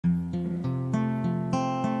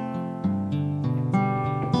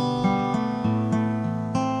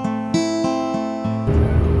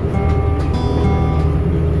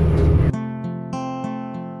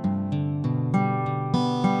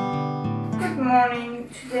morning.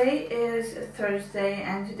 Today is Thursday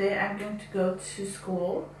and today I'm going to go to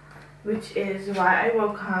school, which is why I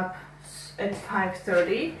woke up at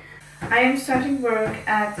 5:30. I am starting work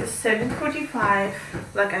at 7:45.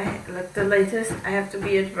 Like the latest I have to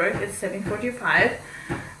be at work at 7:45,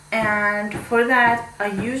 and for that I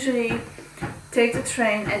usually take the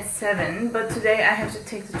train at 7, but today I have to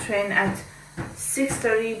take the train at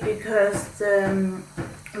 6:30 because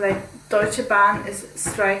the Deutsche Bahn is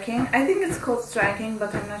striking. I think it's called striking, but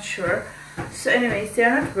I'm not sure. So anyways,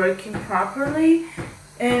 they're not working properly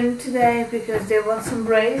today because they want some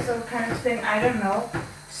raise or kind of thing, I don't know.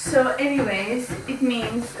 So anyways, it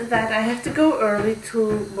means that I have to go early to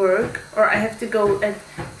work, or I have to go at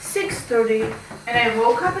 6:30, and I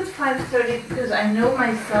woke up at 5:30 because I know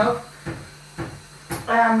myself,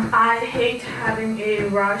 I hate having a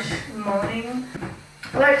rush morning.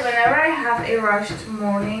 Like whenever I have a rushed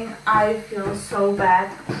morning, I feel so bad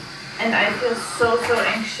and I feel so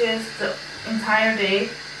anxious the entire day.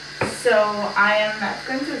 So I am not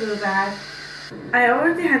going to do that. I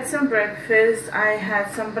already had some breakfast. I had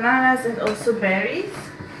some bananas and also berries.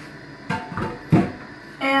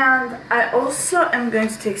 And I also am going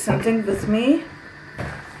to take something with me.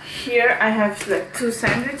 Here I have like 2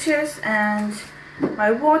 sandwiches and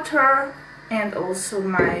my water and also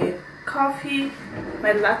my coffee,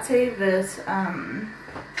 my latte with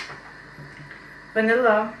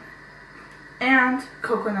vanilla and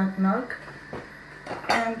coconut milk,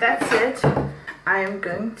 and that's it. I am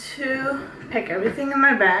going to pack everything in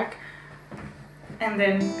my bag and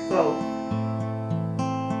then go.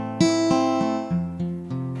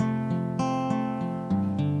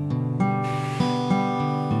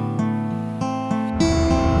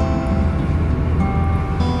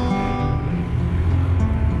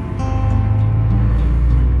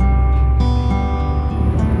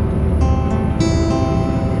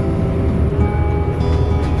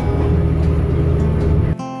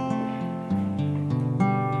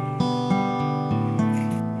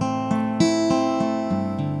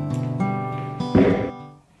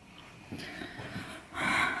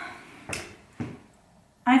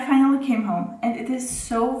 I finally came home and it is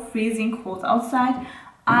so freezing cold outside.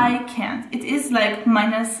 I can't. It is like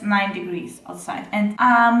 -9 degrees outside, and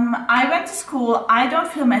I went to school. I don't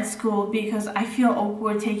film at school because I feel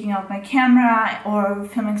awkward taking out my camera or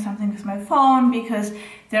filming something with my phone because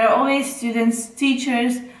there are always students,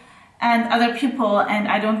 teachers and other people, and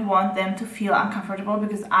I don't want them to feel uncomfortable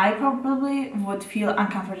because I probably would feel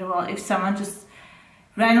uncomfortable if someone just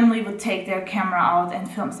randomly would take their camera out and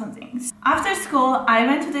film something. After school, I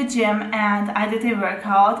went to the gym and I did a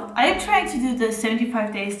workout. I am trying to do the 75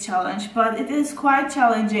 days challenge, but it is quite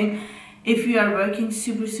challenging if you are working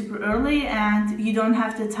super early and you don't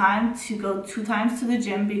have the time to go 2 times to the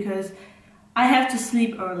gym because I have to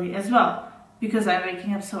sleep early as well because I'm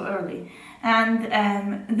waking up so early. And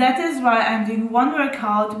that is why I'm doing one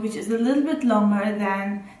workout which is a little bit longer than,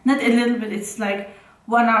 not a little bit, it's like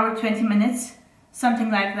 1 hour 20 minutes.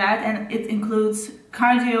 Something like that, and it includes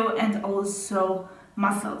cardio and also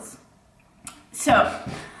muscles. So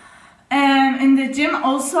in the gym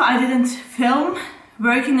also I didn't film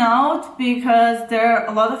working out because there are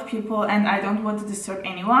a lot of people and I don't want to disturb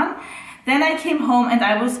anyone. Then I came home and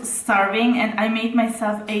I was starving and I made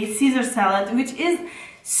myself a Caesar salad, which is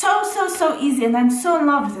so easy, and I'm so in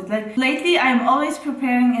love with it. Like lately I'm always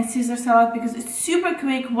preparing a Caesar salad because it's super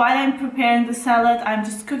quick. While I'm preparing the salad, I'm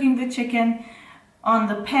just cooking the chicken on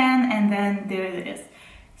the pan and then there it is.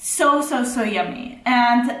 So yummy.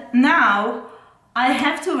 And now I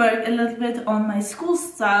have to work a little bit on my school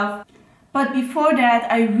stuff, but before that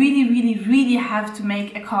I really have to make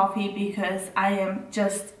a coffee because I am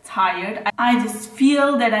just tired. I just feel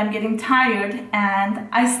that I'm getting tired and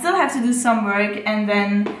I still have to do some work, and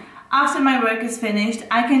then after my work is finished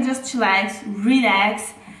I can just chillax, relax,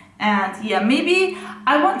 and yeah, maybe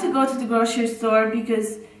I want to go to the grocery store because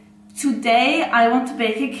today I want to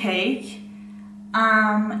bake a cake.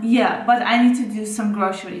 Yeah, but I need to do some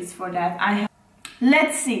groceries for that.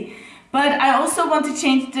 Let's see. But I also want to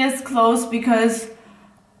change these clothes because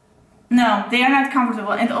no, they are not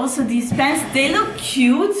comfortable. And also these pants, they look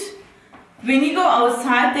cute when you go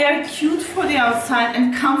outside. They are cute for the outside and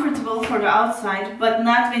comfortable for the outside, but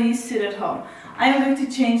not when you sit at home. I am going to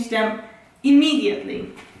change them immediately.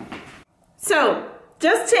 So,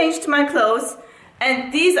 just changed my clothes. And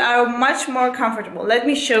these are much more comfortable. Let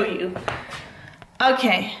me show you.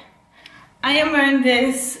 Okay, I am wearing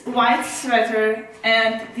this white sweater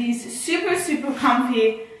and these super comfy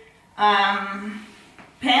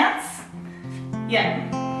pants. Yeah.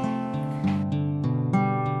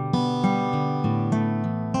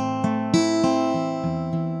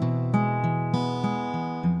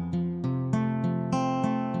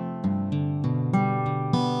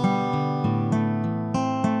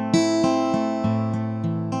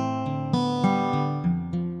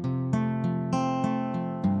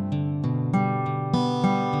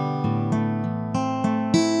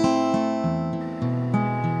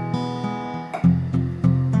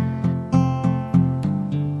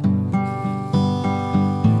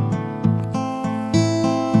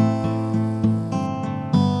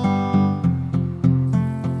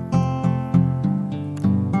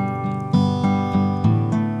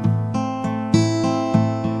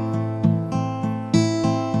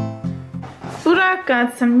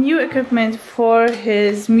 got some new equipment for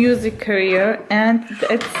his music career, and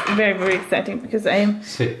it's very, very exciting because I am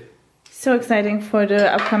so exciting for the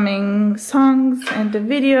upcoming songs and the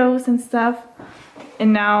videos and stuff.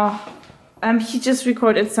 And now he just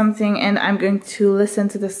recorded something and I'm going to listen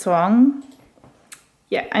to the song.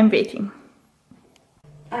 Yeah, I'm waiting.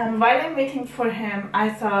 While I'm waiting for him, I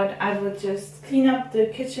thought I would just clean up the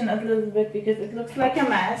kitchen a little bit because it looks like a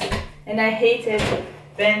mess, and I hate it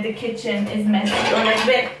when the kitchen is messy, or like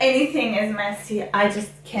when anything is messy. I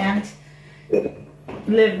just can't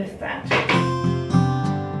live with that.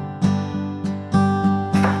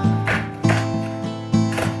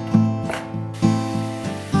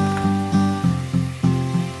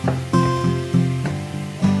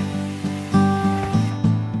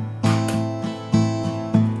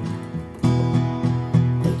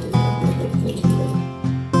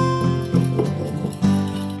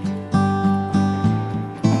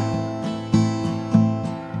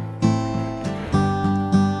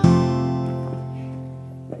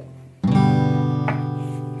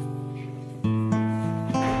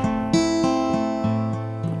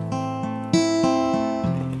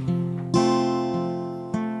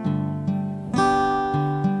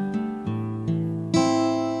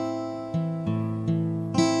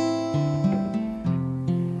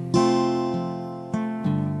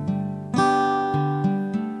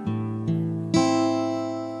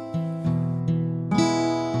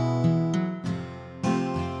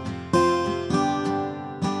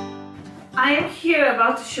 I am here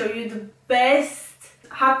about to show you the best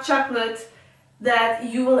hot chocolate that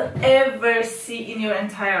you will ever see in your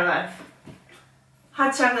entire life.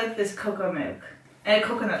 Hot chocolate with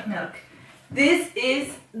coconut milk. This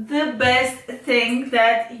is the best thing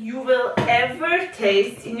that you will ever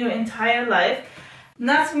taste in your entire life.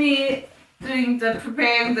 Not me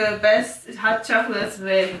preparing the best hot chocolates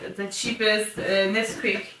with the cheapest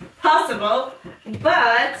Nesquik possible,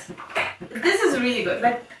 but this is really good.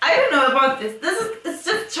 Like, I don't know about this. It's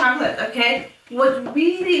just chocolate, okay? What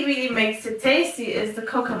really, really makes it tasty is the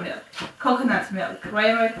coconut milk. Why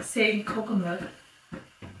am I saying cocoa milk?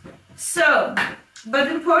 So, but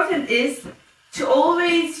important is to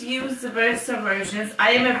always use the barista versions.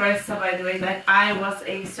 I am a barista, by the way. Like, I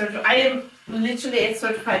am literally a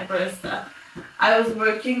certified barista. I was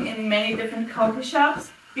working in many different coffee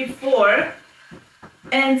shops before,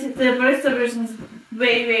 and the barista version is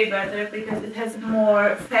way, way better because it has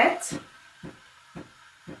more fat.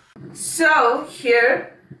 So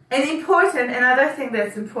here, another thing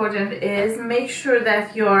that's important is make sure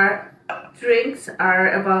that your drinks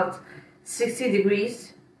are about 60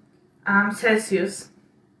 degrees Celsius,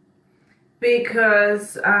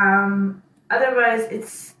 because otherwise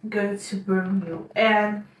it's going to burn you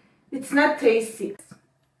and it's not tasty.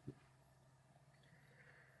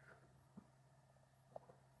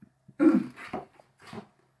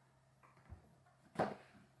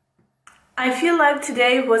 I feel like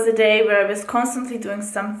today was a day where I was constantly doing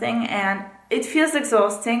something and it feels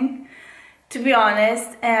exhausting, to be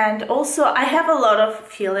honest. And also I have a lot of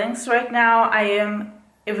feelings right now. I am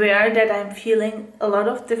aware that I'm feeling a lot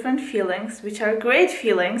of different feelings, which are great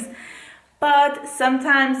feelings, but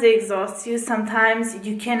sometimes they exhaust you. Sometimes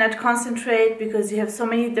you cannot concentrate because you have so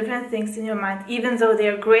many different things in your mind. Even though they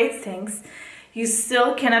are great things, you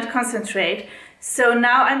still cannot concentrate. So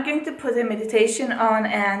now I'm going to put a meditation on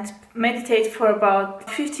and meditate for about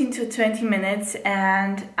 15 to 20 minutes,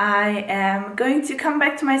 and I am going to come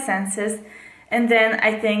back to my senses, and then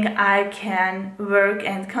I think I can work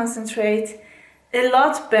and concentrate a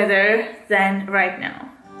lot better than right now.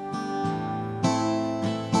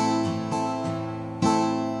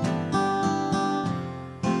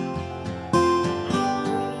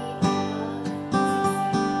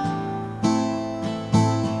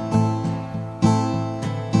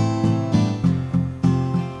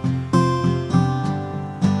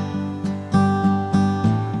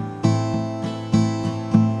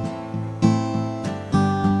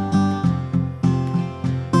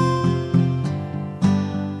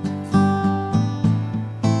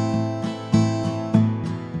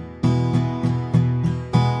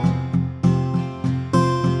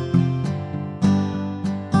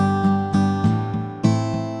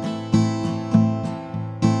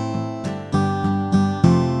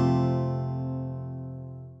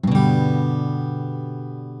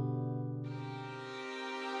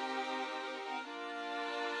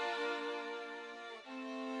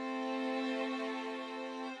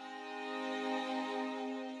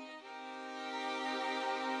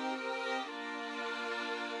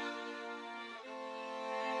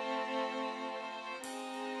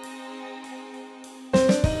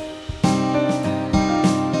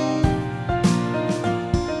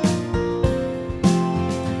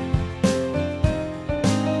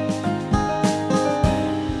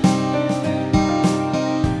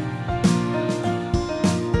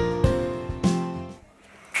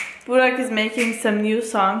 is making some new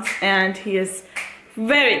songs and he is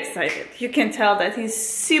very excited. You can tell that he's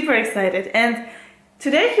super excited. And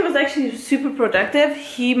today he was actually super productive.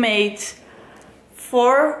 He made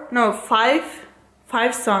five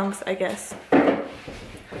songs, I guess.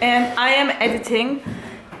 And I am editing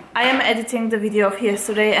the video of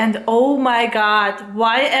yesterday, and oh my god,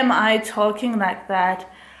 why am I talking like that?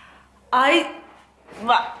 I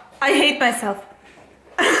hate myself.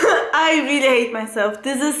 I really hate myself.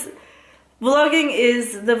 Vlogging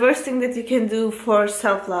is the worst thing that you can do for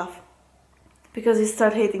self-love, because you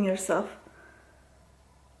start hating yourself.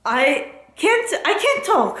 I can't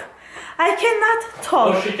talk. I cannot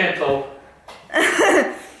talk. Oh, she can talk.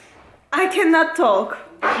 I cannot talk.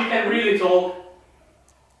 She can really talk.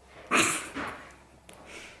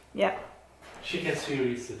 Yeah. She can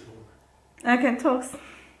seriously talk. I can talk.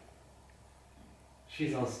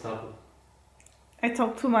 She's unstoppable. I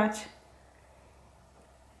talk too much.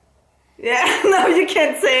 Yeah, no, you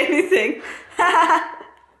can't say anything.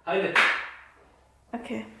 Haydi.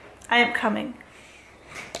 Okay, I am coming.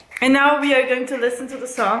 And now we are going to listen to the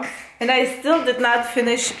song. And I still did not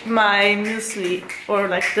finish my muesli, or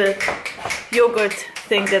like the yogurt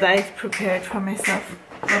thing that I prepared for myself.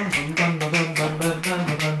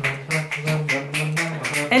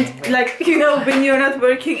 And like, you know, when you're not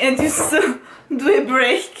working and you still do a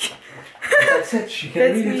break. That's it, she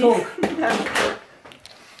can really talk.